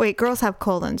 Wait, girls have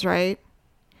colons, right?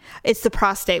 It's the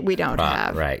prostate we don't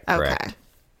have. Right, okay. correct.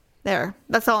 There.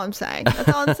 That's all I'm saying. That's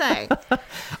all I'm saying.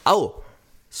 Oh,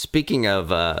 speaking of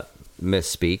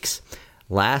misspeaks,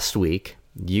 last week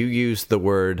you used the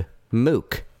word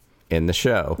mook in the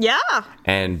show. Yeah.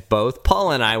 And both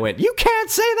Paul and I went, "You can't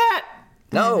say that."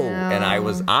 No. And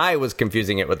I was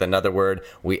confusing it with another word.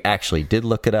 We actually did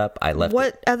look it up. I left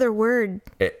What other word?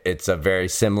 It's a very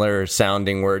similar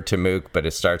sounding word to mook, but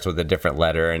it starts with a different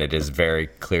letter, and it is very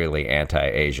clearly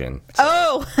anti-Asian.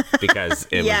 Oh. Because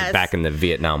it Yes. was back in the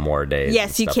Vietnam War days.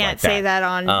 Yes, you and stuff can't like say that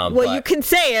on. Well, but- you can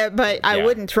say it, but I Yeah.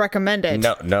 wouldn't recommend it.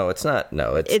 No, it's not.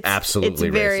 No, it's absolutely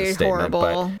it's very racist statement.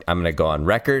 horrible. But I'm going to go on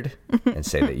record and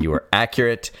say that you were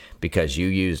accurate because you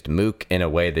used mook in a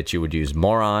way that you would use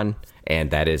moron,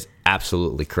 and that is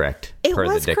absolutely correct It per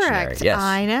was the dictionary. correct. Yes,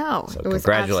 I know. So it was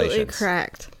absolutely congratulations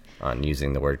correct. on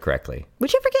using the word correctly.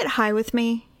 Would you ever get high with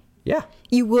me? Yeah,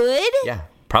 You would? yeah.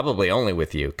 Probably only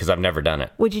with you because I've never done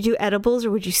it. Would you do edibles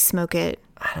or would you smoke it?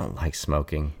 I don't like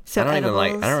smoking. So I don't even like.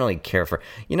 edibles? I don't really care for.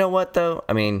 You know what though?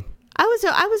 I mean, I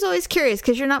was always curious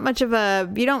because you're not much of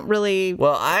a. You don't really.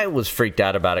 well, I was freaked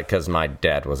out about it because my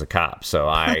dad was a cop, so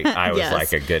I was Yes.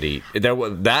 like a goodie. There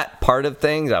was that part of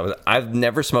things. I've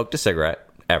never smoked a cigarette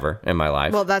ever in my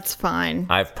life. Well, that's fine.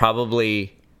 I've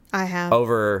probably I have.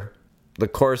 over the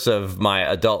course of my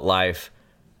adult life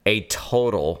a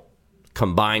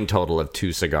combined total of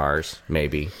 2 cigars,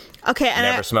 maybe. Okay, and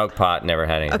Never smoked pot, never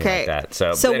had anything Okay. like that.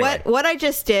 So anyway. what I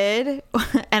just did,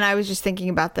 and I was just thinking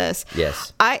about this.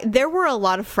 Yes. There were a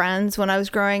lot of friends when I was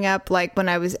growing up, like when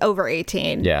I was over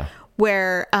 18. Yeah.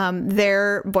 Where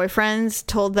their boyfriends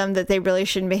told them that they really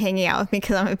shouldn't be hanging out with me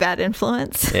because I'm a bad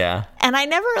influence. Yeah. And I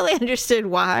never really understood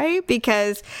why,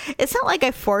 because it's not like I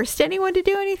forced anyone to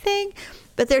do anything.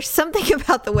 But there's something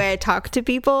about the way I talk to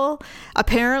people,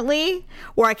 apparently,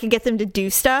 where I can get them to do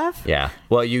stuff. Yeah.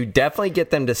 Well, you definitely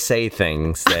get them to say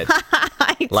things that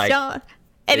I Like, don't.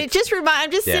 And it just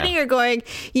I'm just yeah. sitting here going,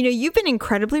 you've been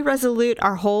incredibly resolute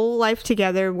our whole life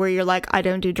together where you're like, I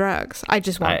don't do drugs. I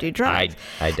just won't do drugs.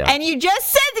 I don't. And you just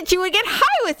said that you would get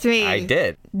high with me. I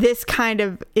did. This kind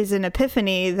of is an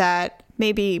epiphany that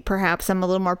maybe perhaps I'm a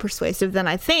little more persuasive than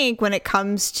I think when it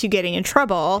comes to getting in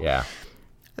trouble. Yeah.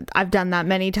 I've done that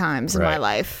many times in my Right.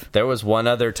 life. There was one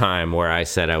other time where I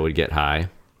said I would get high.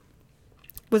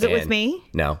 Was it with and- me?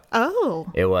 No. Oh.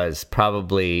 It was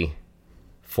probably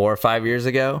 4 or 5 years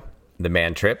ago. The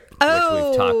man trip, which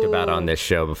we've talked about on this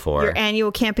show before. Your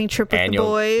annual camping trip with the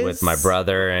boys. With my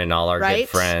brother and all our good Right.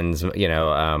 friends,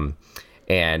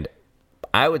 and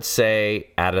I would say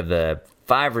out of the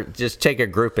just take a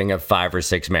grouping of 5 or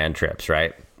 6 man trips,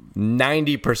 right?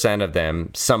 90% of them,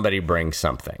 somebody brings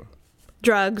something.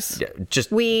 Drugs.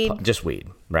 Just Weed.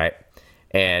 right?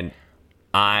 And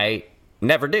I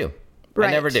never do. Right.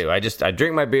 I never do. I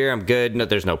drink my beer. I'm good. No,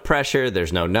 there's no pressure.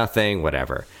 There's no nothing.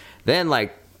 Whatever. Then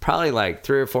probably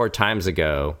 3 or 4 times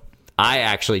ago, I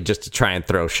actually, just to try and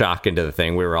throw shock into the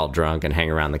thing, we were all drunk and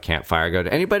hang around the campfire. Go,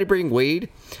 did anybody bring weed?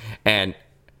 And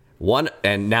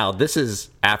now this is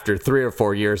after 3 or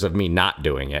 4 years of me not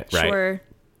doing it. Right. Sure.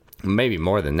 Maybe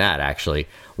more than that, actually.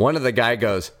 One of the guy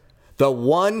goes, the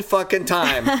one fucking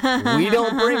time we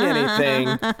don't bring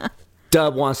anything,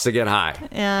 Dub wants to get high.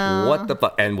 Yeah. What the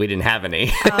fuck? And we didn't have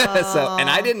any. And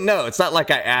I didn't know. It's not like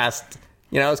I asked.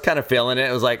 I was kind of feeling it.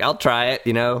 It was like, I'll try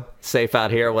it, safe out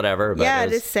here, whatever. But Yeah,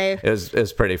 it is safe. It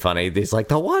was pretty funny. He's like,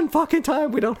 the one fucking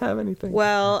time we don't have anything.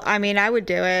 Well, I mean, I would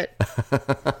do it.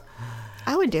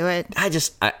 I would do it.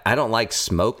 I don't like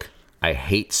smoke. I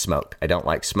hate smoke. I don't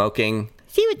like smoking.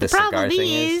 See what the cigar problem thing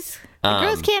is?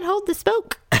 Girls can't hold the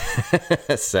smoke.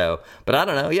 So, but I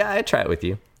don't know. Yeah, I'd try it with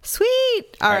you.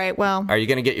 Sweet. All right. Well, Are you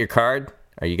going to get your card?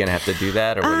 Are you going to have to do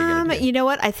that, or what are you going to do? you know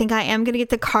what? I think I am going to get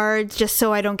the cards just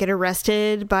so I don't get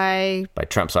arrested by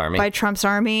Trump's army? By Trump's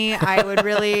army. I would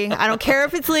really. I don't care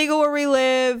if it's legal where we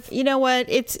live. You know what?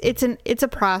 It's a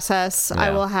process. Yeah. I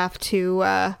will have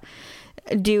to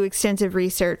do extensive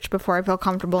research before I feel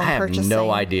comfortable in I have purchasing.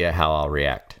 no idea how I'll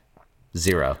react.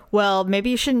 Zero. Well, maybe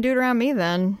you shouldn't do it around me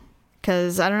then.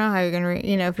 Because I don't know how you're gonna,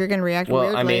 if you're gonna react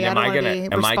weirdly. I mean, I don't want to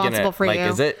be responsible for like,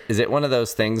 you. is it one of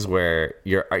those things where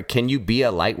can you be a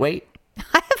lightweight?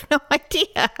 I have no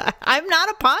idea. I'm not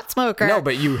a pot smoker. No,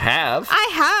 but you have. I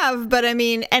have, but I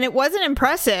mean, and it wasn't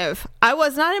impressive. I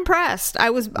was not impressed. I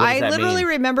literally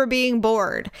remember being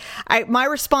bored. My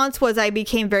response was I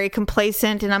became very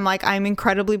complacent, and I'm like, I'm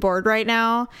incredibly bored right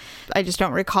now. I just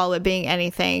don't recall it being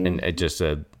anything. And it just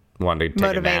wanted to take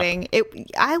motivating. a nap.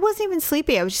 I wasn't even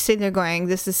sleepy. I was just sitting there going,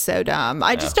 this is so dumb.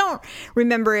 I just don't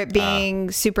remember it being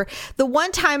super. The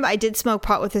one time I did smoke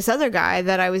pot with this other guy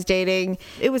that I was dating,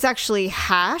 it was actually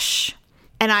hash,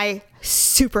 and I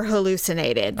super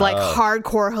hallucinated, like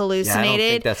hardcore hallucinated. Yeah, I don't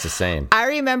think that's the same. I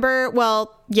remember,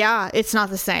 well, yeah, it's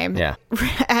not the same. Yeah.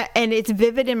 And it's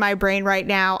vivid in my brain right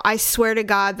now. I swear to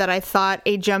God that I thought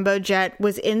a jumbo jet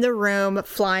was in the room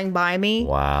flying by me.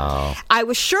 Wow. I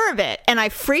was sure of it, and I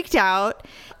freaked out.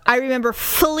 I remember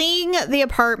fleeing the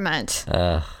apartment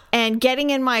and getting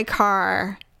in my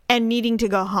car and needing to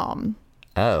go home.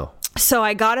 Oh. So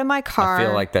I got in my car. I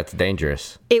feel like that's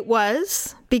dangerous. It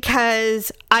was,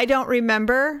 because I don't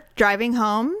remember driving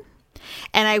home,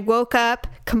 and I woke up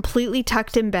completely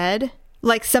tucked in bed,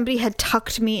 like somebody had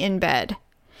tucked me in bed.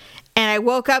 And I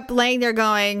woke up laying there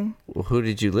going... Who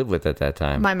did you live with at that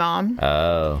time? My mom.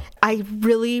 Oh. I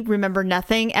really remember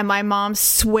nothing, and my mom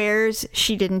swears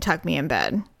she didn't tuck me in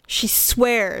bed. She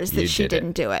swears that she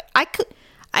didn't do it.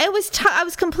 I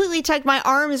was completely tucked. My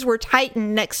arms were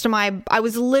tightened next to I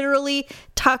was literally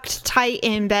tucked tight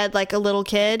in bed like a little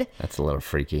kid. That's a little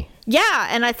freaky. Yeah,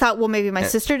 and I thought, well, maybe my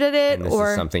sister did it, and this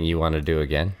is something you want to do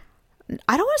again?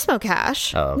 I don't want to smoke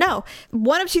hash. Oh, okay. No.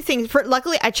 One of two things.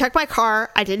 Luckily, I checked my car.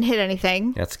 I didn't hit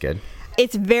anything. That's good.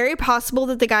 It's very possible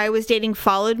that the guy I was dating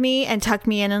followed me and tucked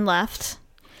me in and left.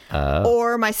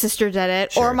 Or my sister did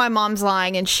it, or my mom's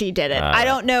lying and she did it. I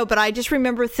don't know, but I just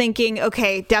remember thinking,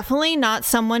 okay, definitely not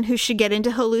someone who should get into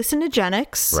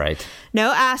hallucinogenics. Right.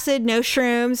 No acid, no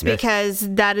shrooms, because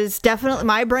that is definitely,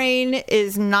 my brain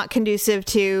is not conducive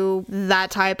to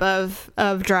that type of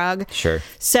drug. Sure.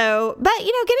 So, but,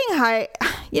 getting high,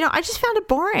 I just found it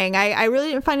boring. I really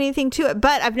didn't find anything to it,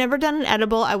 but I've never done an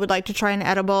edible. I would like to try an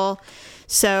edible.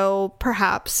 So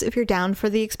perhaps if you're down for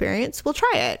the experience, we'll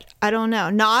try it. I don't know.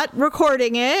 Not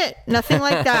recording it, nothing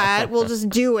like that. We'll just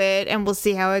do it and we'll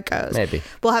see how it goes. Maybe.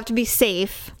 We'll have to be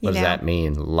safe. What does that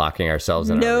mean? Locking ourselves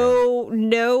in our room?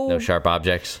 No sharp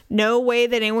objects? No way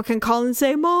that anyone can call and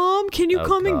say, Mom, can you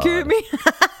come and get me?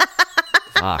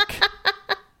 Fuck.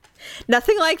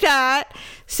 Nothing like that.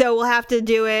 So we'll have to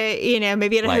do it,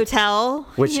 maybe at a hotel.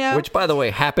 Which, by the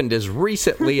way, happened as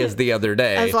recently as the other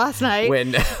day. As last night.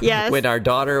 When our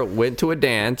daughter went to a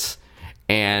dance,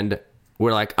 and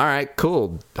we're like, all right,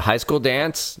 cool. High school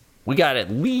dance. We got at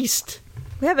least...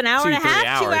 We have an hour and a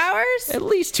half, 2 hours? At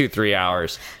least 2-3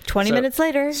 hours. 20 minutes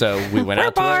later. So we went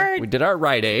out we did our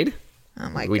Rite Aid. Oh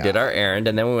my God. We did our errand,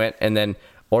 and then we went and then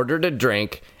ordered a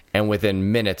drink, and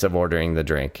within minutes of ordering the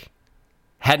drink,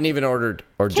 hadn't even ordered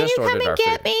or Can just you ordered come our and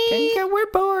get food. me? Can you come?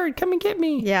 We're bored. Come and get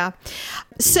me. Yeah.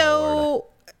 So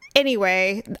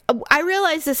anyway, I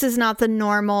realize this is not the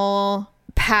normal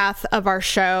path of our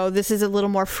show. This is a little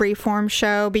more freeform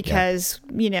show because,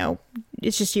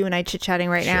 it's just you and I chit-chatting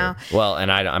right now. Well,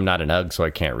 and I'm not an UGG, so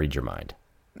I can't read your mind.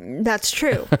 That's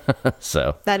true.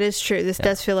 So that is true. This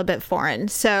does feel a bit foreign.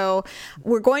 So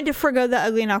we're going to forgo the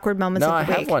ugly and awkward moments of the week.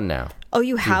 No, I have one now. Oh,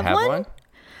 you have one?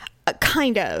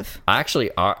 Kind of.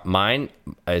 Actually, mine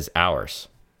is ours.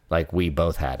 Like, we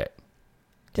both had it.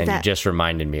 You just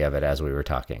reminded me of it as we were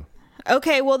talking.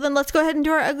 Okay, well then let's go ahead and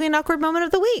do our ugly and awkward moment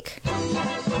of the week.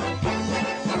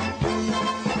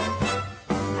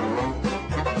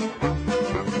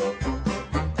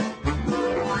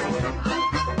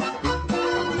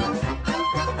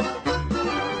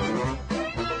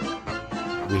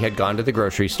 We had gone to the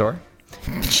grocery store.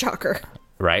 Shocker.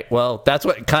 Right. Well, that's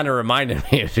what kind of reminded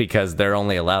me, because they're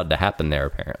only allowed to happen there,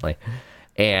 apparently.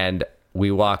 And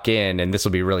we walk in, and this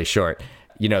will be really short.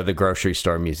 The grocery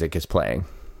store music is playing.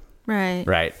 Right.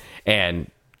 Right.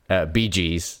 And Bee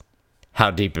Gees,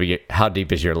 How Deep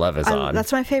Is Your Love is on.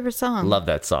 That's my favorite song. Love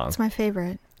that song. It's my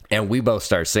favorite. And we both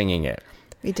start singing it.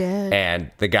 We did. And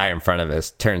the guy in front of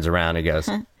us turns around and goes,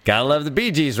 Gotta love the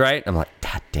Bee Gees, right? I'm like,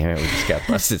 God damn it, we just got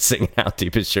busted singing How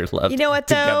Deep Is Your Love. You know what,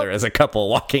 though? Together as a couple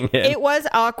walking in. It was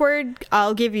awkward.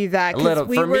 I'll give you that.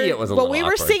 For me, it was a little we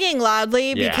were awkward. singing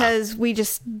loudly Yeah. because we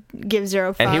just give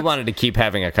zero fucks. And he wanted to keep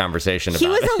having a conversation about He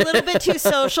was it. a little bit too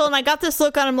social, and I got this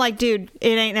look on him like, dude, it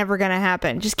ain't never gonna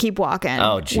happen. Just keep walking.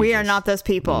 Oh, Jesus. We are not those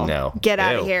people. No. Get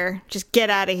out Ew. of here. Just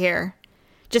get out of here.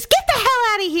 Just get the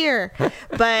hell out of here.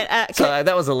 But So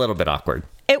that was a little bit awkward.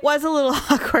 it was a little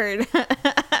awkward.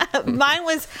 Mine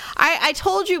was, I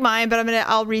told you mine, but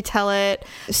I'll retell it.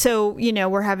 So,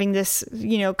 we're having this,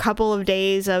 couple of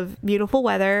days of beautiful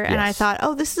weather. And I Yes. thought,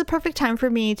 oh, this is a perfect time for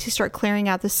me to start clearing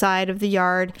out the side of the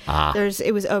yard. Ah.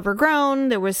 It was overgrown.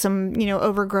 There was some,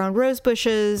 overgrown rose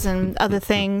bushes and other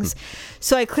things.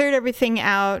 So I cleared everything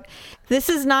out. This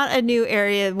is not a new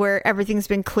area where everything's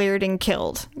been cleared and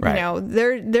killed. Right.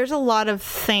 There's a lot of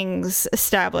things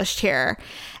established here.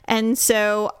 And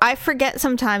so I forget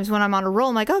sometimes when I'm on a roll,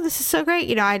 I'm like, oh, this is so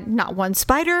great. I not one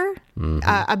spider,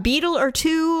 a beetle or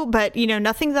two, but,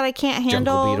 nothing that I can't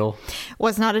handle. Jungle beetle.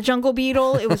 Was not a jungle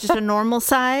beetle. It was just a normal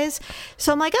size.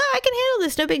 So I'm like, oh, I can handle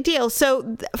this. No big deal.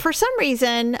 So for some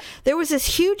reason, there was this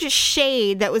huge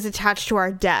shade that was attached to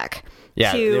our deck.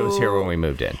 Yeah, it was here when we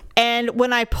moved in. And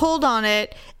when I pulled on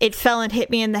it, it fell and hit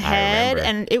me in the head.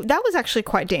 remember. And that was actually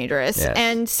quite dangerous. Yes.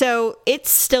 And so it's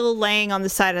still laying on the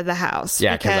side of the house.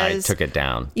 Yeah, because I took it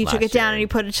down. You took it down and you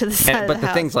put it to the side of the But the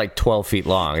house. thing's like 12 feet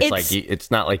long.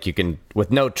 It's not like you can, with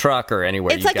no truck or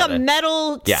anywhere. It's like a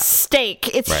metal Yeah.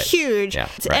 stake. It's Right. huge. Yeah,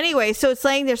 right. Anyway, so it's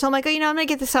laying there. So I'm like, I'm going to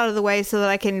get this out of the way so that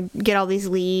I can get all these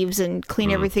leaves and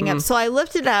clean everything Mm-hmm. up. So I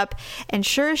lift it up, and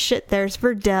sure as shit, there's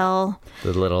Verdell.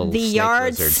 The little The snake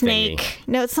yard lizard snake. thingy.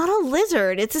 No, it's not a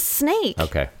lizard. It's a snake.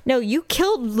 Okay. No, you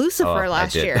killed Lucifer Oh, I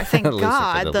last did. year. Thank Lucifer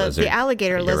God. the The lizard.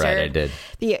 alligator You're lizard. right, I did.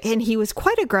 And he was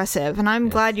quite aggressive, and I'm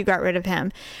glad you got rid of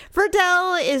him.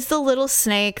 Verdell is the little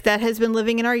snake that has been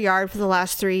living in our yard for the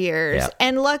last 3 years. Yeah.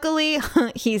 And luckily,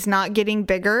 he's not getting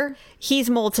bigger. He's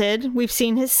molted. We've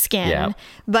seen his skin, Yeah.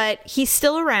 but he's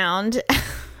still around.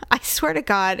 I swear to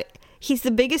God, he's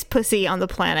the biggest pussy on the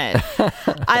planet.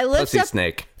 I lift Pussy up.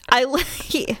 snake.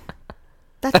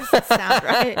 That doesn't sound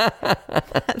right.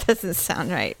 That doesn't sound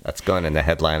right. That's going in the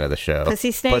headline of the show. Pussy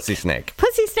snake. Pussy snake.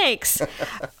 Pussy snakes.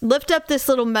 Lift up this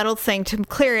little metal thing to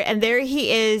clear it, and there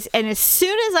he is. And as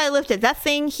soon as I lift it, that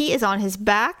thing, he is on his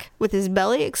back with his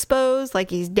belly exposed, like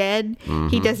he's dead.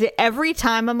 He does it every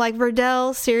time. I'm like,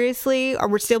 Verdell, seriously? Or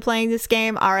we're still playing this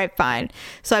game? All right, fine.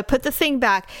 So I put the thing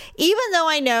back, even though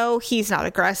I know he's not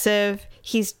aggressive.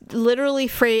 He's literally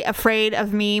afraid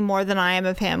of me more than I am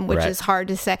of him, which Right. is hard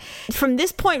to say. From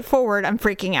this point forward, I'm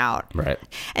freaking out. Right.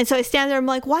 And so I stand there, I'm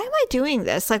like, why am I doing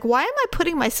this? Like, why am I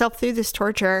putting myself through this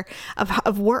torture of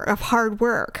hard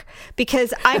work?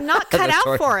 Because I'm not cut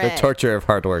out for it. The torture of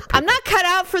hard work. I'm not cut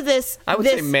out for this. I would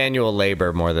say manual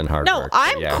labor more than hard No, work. but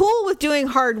I'm yeah. cool with doing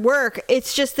hard work.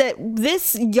 It's just that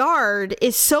this yard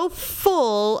is so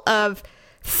full of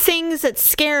things that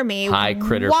scare me. High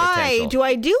critter Why potential. do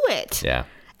I do it? Yeah.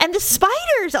 And the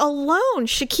spiders alone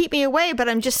should keep me away, but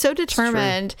I'm just so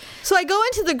determined. So I go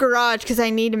into the garage because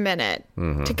I need a minute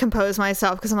to compose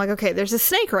myself, because I'm like, okay, there's a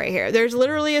snake right here. There's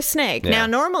literally a snake. Yeah. Now,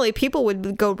 normally people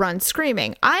would go run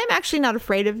screaming. I'm actually not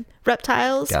afraid of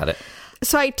reptiles. Got it.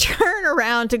 So I turn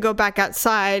around to go back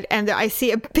outside, and I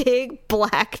see a big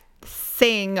black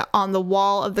thing on the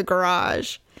wall of the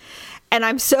garage. And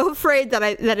I'm so afraid that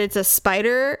it's a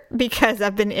spider, because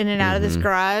I've been in and out of this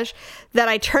garage, that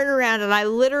I turn around and I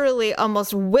literally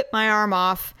almost whip my arm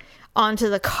off onto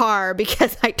the car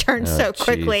because I turned so jeez.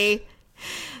 quickly,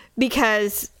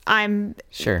 because I'm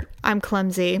Sure.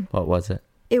 clumsy. What was it?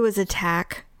 It was a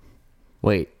tack.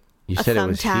 Wait, you A said it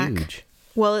was thumbtack. huge.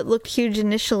 Well, it looked huge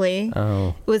initially.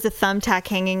 Oh. It was a thumbtack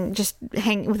hanging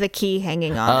with a key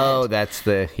hanging on it. Oh, that's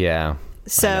the, yeah.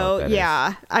 So,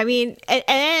 yeah. I mean,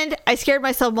 and I scared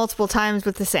myself multiple times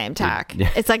with the same tack. Yeah.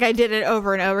 It's like I did it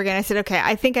over and over again. I said, okay,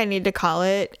 I think I need to call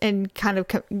it and kind of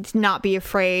not be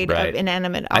afraid Right. of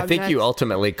inanimate objects. I think you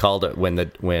ultimately called it when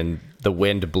the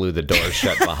wind blew the door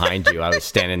shut behind you. I was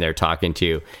standing there talking to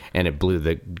you, and it blew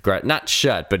not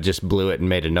shut, but just blew it and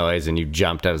made a noise, and you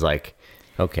jumped. I was like,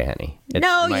 okay, honey.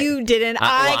 No, you didn't.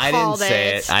 I called didn't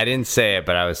say it. I didn't say it,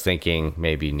 but I was thinking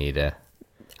maybe you need a...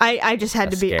 I just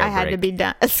had to be. scare I had to break. be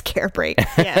done. A scare break.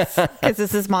 Yes, because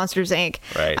this is Monsters Inc.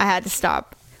 Right. I had to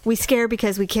stop. We scare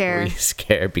because we care. Be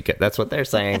scared, because that's what they're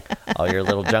saying. All your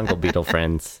little jungle beetle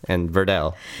friends and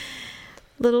Verdell.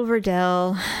 Little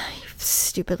Verdell, you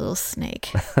stupid little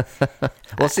snake.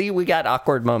 Well, see, we got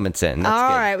awkward moments in. That's All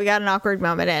good. right, we got an awkward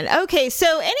moment in. Okay,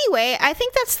 so anyway, I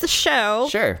think that's the show.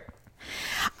 Sure.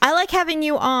 I like having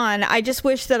you on. I just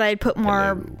wish that I'd put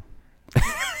more. Hello.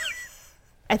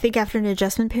 I think after an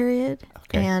adjustment period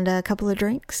and a couple of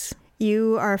drinks,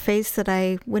 you are a face that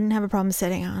I wouldn't have a problem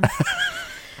sitting on.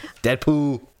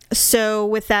 Deadpool. So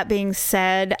with that being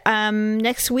said,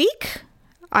 next week,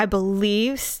 I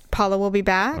believe Paula will be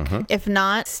back. If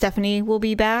not, Stephanie will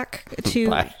be back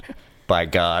to... By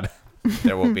God,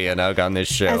 there will be an Ugg on this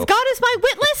show. As God is my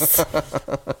witless.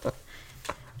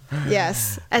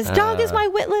 Yes. As dog is my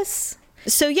witless.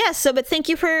 So but thank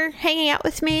you for hanging out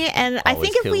with me. And I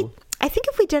think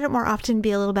if we did it more often, it'd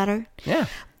be a little better. Yeah.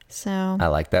 So I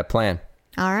like that plan.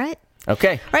 All right.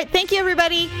 Okay. All right. Thank you,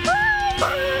 everybody.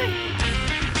 Bye.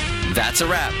 That's a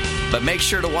wrap. But make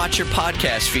sure to watch your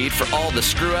podcast feed for all the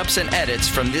screw-ups and edits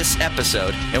from this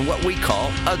episode and what we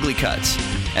call Ugly Cuts.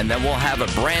 And then we'll have a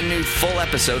brand new full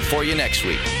episode for you next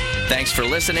week. Thanks for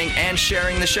listening and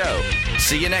sharing the show.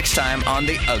 See you next time on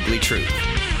The Ugly Truth.